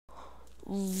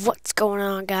What's going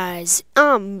on, guys?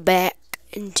 I'm back,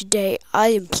 and today I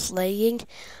am playing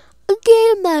a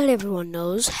game that everyone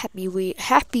knows, Happy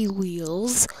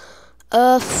Wheels.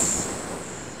 Hello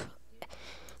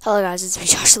guys, it's me,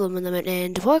 Josh the Limit,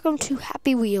 and welcome to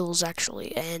Happy Wheels,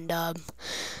 actually. And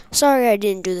sorry I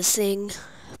didn't do this thing,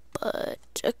 but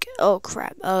okay. Oh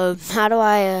crap. How do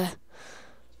I?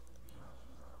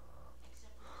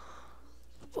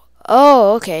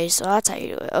 Oh, okay. So that's how you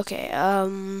do it. Okay.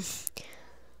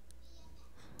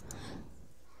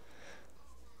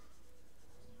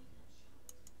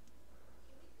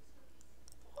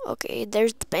 Okay,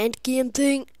 there's the band game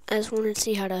thing. I just wanted to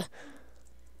see how to...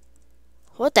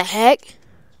 What the heck?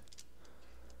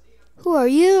 Who are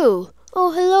you?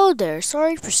 Oh, hello there.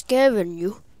 Sorry for scaring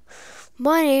you.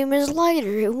 My name is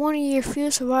Lighter, and one of your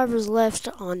few survivors left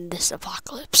on this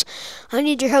apocalypse. I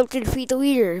need your help to defeat the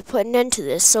leader, put an end to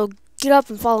this, so get up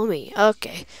and follow me.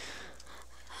 Okay.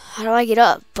 How do I get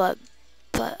up? But,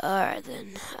 alright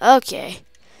then. Okay.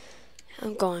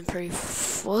 I'm going pretty...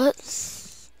 What?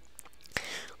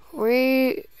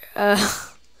 Oh,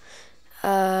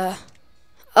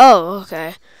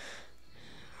 okay.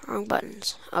 Wrong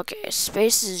buttons. Okay,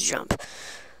 space is jump.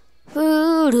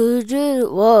 Whoa.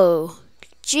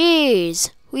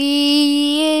 Jeez.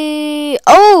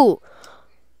 Oh!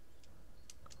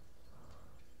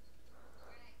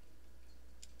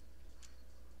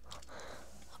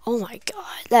 Oh my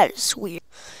god, that is weird.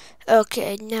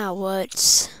 Okay, now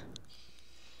what's...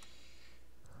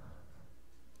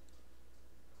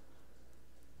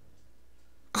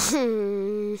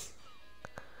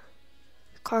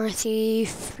 Car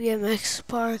thief, BMX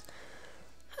park,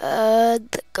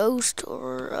 the ghost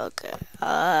or okay,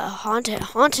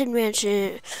 haunted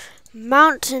mansion,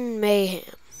 mountain mayhem.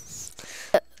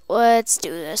 Let's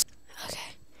do this.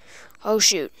 Okay. Oh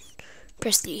shoot.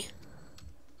 Press the.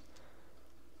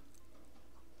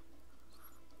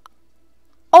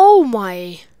 Oh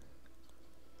my.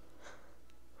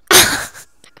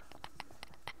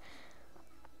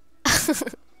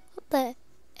 What the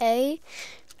A?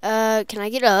 Can I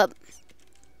get up?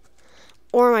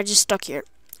 Or am I just stuck here?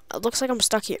 It looks like I'm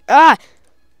stuck here. Ah!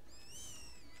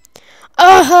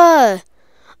 Ah!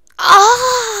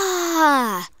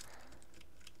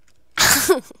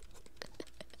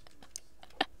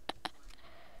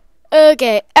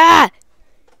 Okay. Ah!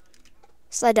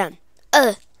 Slide down.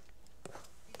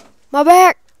 My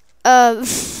back! Did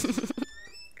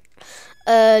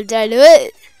I do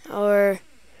it? Or...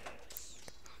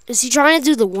 Is he trying to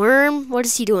do the worm? What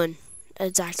is he doing?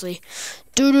 Exactly.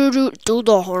 Do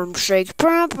the arm shake.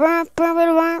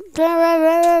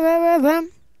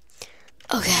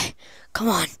 Okay, come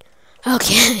on.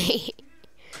 Okay.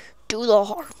 Do the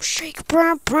arm shake.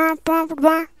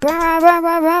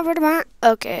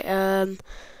 Okay,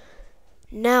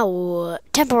 now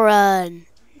temple run.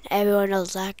 Everyone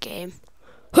knows that game.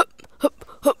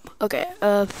 Okay,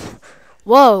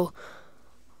 whoa.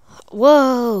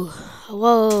 Whoa!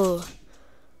 Whoa!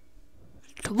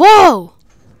 Whoa!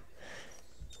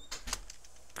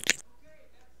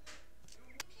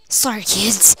 Sorry,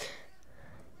 kids.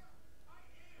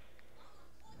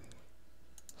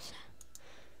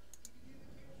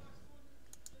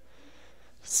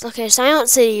 Okay, Silent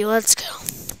City, let's go.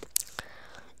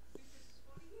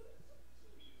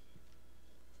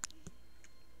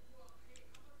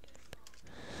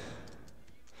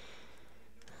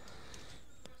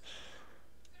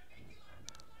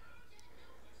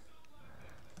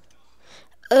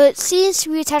 It seems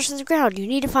to be attached to the ground. You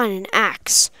need to find an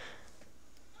axe.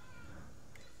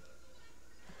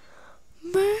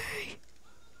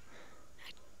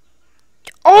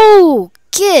 Oh,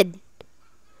 kid.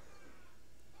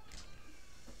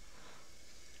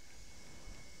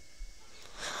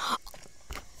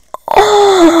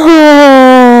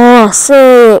 Oh,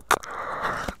 sick.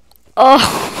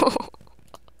 Oh.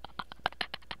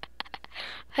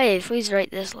 Hey, please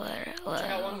write this letter. Check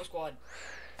out Wumbo Squad.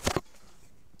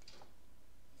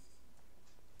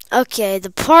 Okay, the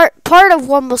part of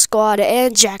Wumbo Squad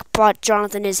and Jackpot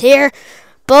Jonathan is here.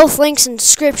 Both links in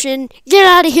description. Get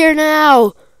out of here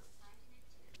now.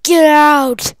 Get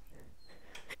out.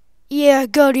 Yeah,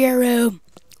 go to your room.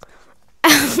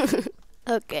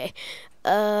 Okay.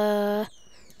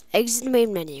 Exit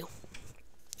main menu.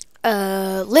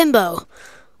 Limbo.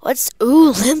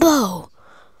 Limbo.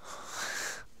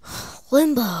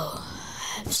 Limbo.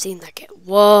 I've seen that game.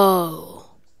 Whoa.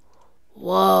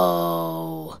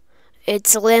 Whoa.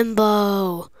 It's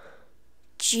Limbo.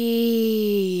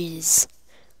 Jeez.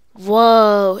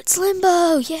 Whoa. It's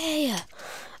Limbo. Yeah.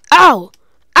 Ow.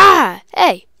 Ah.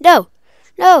 Hey. No.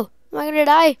 No. Am I gonna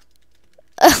die?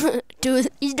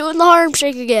 He's doing the arm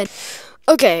shake again.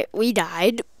 Okay, we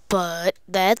died, but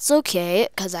that's okay,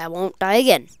 because I won't die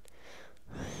again.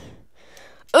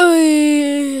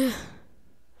 We're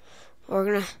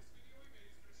gonna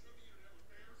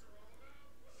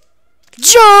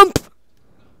jump!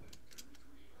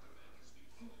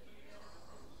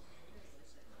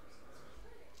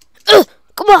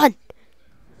 Come on!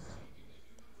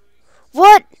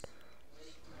 What?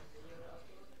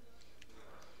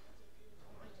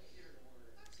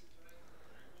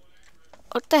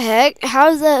 What the heck?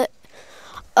 How's that?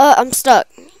 I'm stuck.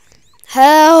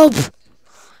 Help!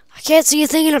 I can't see a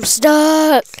thing and I'm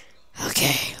stuck.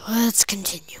 Okay, let's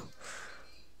continue.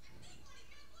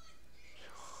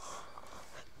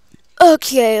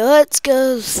 Okay, let's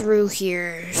go through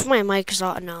here. If my mic is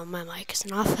off. No, my mic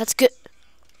isn't off. That's good.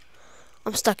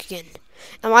 I'm stuck again.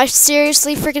 Am I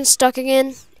seriously freaking stuck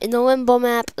again? In the Limbo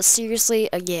map? Seriously,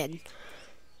 again.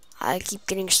 I keep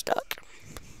getting stuck.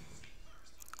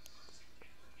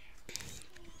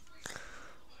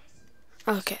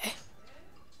 Okay.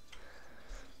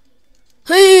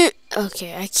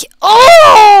 Okay, I can't.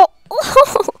 Oh!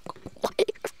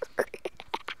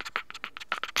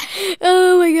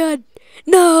 Oh my god.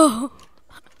 No!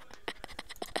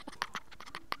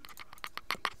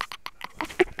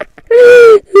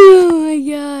 Oh my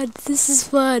god, this is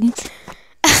fun.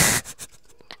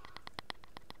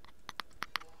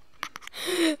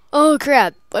 Oh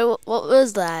crap, wait, what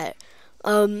was that?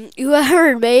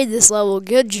 Whoever made this level,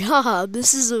 good job.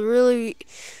 This is a really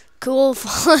cool,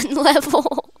 fun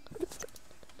level.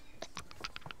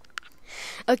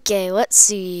 Okay, let's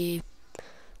see.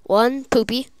 1,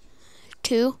 poopy.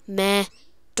 2, meh.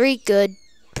 3, good.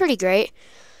 Pretty great.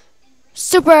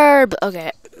 Superb!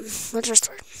 Okay, let's just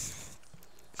start.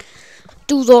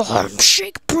 Do the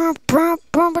handshake.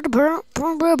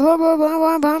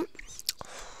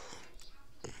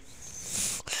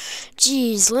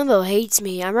 Jeez, Limbo hates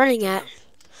me. I'm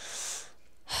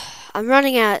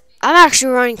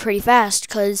actually running pretty fast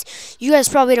because you guys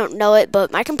probably don't know it,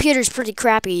 but my computer's pretty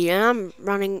crappy and I'm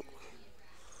running.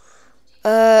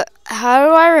 How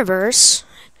do I reverse?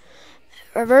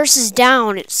 Reverse is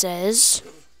down, it says.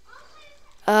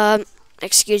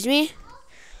 Excuse me?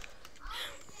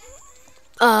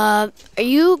 Can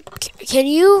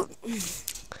you?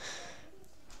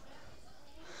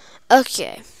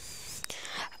 Okay.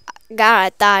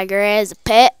 Got a tiger as a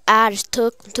pet, I just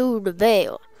took him to the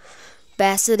veil.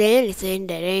 Best at anything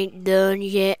that ain't done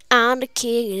yet. I'm the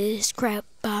king of this crap.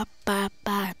 Bye, bye,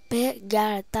 bye. Bet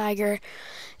got a tiger.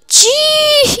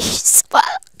 Jeez!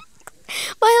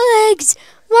 My legs!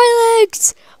 My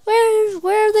legs!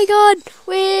 Where are they gone?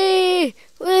 Wait,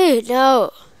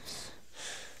 no.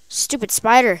 Stupid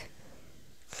spider.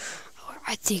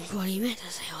 I think what he meant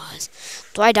to say was,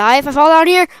 do I die if I fall down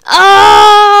here?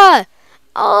 Ah!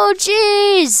 Oh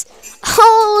jeez!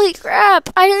 Holy crap!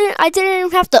 I didn't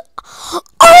even have to.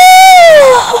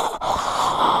 Oh!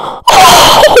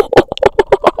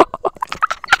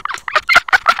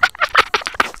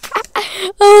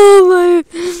 Oh my!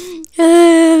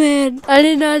 Oh man! I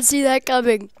did not see that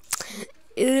coming.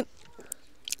 I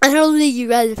don't think you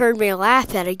guys have heard me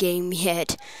laugh at a game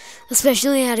yet,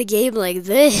 especially at a game like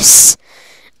this.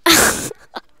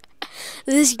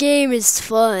 This game is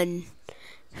fun.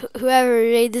 Whoever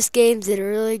made this game did a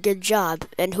really good job,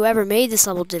 and whoever made this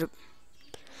level did.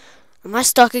 Am I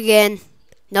stuck again?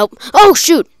 Nope. Oh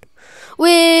shoot!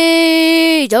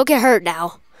 Wait! Don't get hurt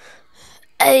now.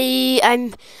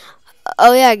 I'm.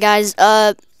 Oh yeah, guys.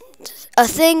 A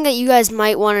thing that you guys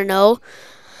might want to know.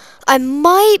 I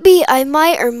might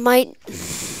or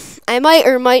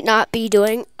might not be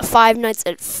doing Five Nights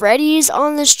at Freddy's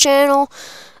on this channel.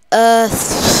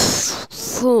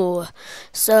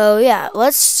 So yeah,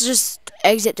 let's just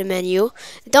exit the menu.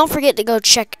 Don't forget to go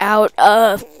check out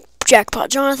Jackpot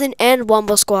Jonathan and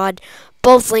Wumbo Squad.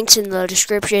 Both links in the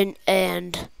description,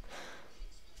 and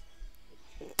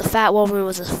the fat woman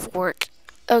with a fork.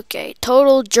 Okay,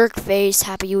 total jerk face,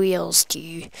 happy wheels,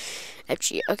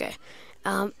 TFG. Okay,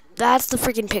 that's the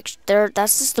freaking picture.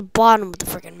 That's just the bottom of the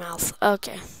freaking mouth.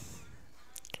 Okay.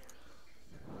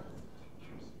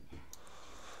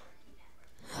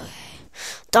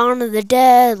 Dawn of the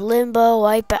Dead, Limbo,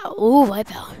 Wipeout. Ooh,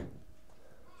 Wipeout.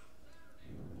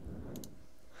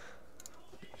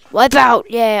 Wipeout,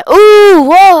 yeah. Ooh,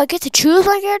 whoa, I get to choose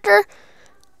my character?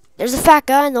 There's a fat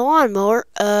guy in the lawnmower.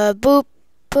 Boop,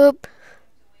 boop.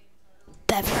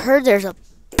 I've heard there's a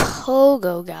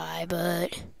pogo guy,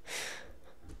 but...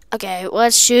 Okay,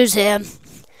 let's choose him.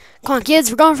 Come on, kids,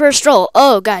 we're going for a stroll.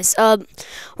 Oh, guys, we're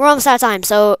almost out of time,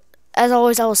 so... As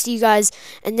always, I will see you guys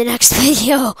in the next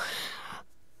video.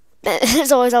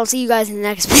 As always, I'll see you guys in the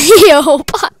next video.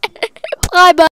 Bye. Bye.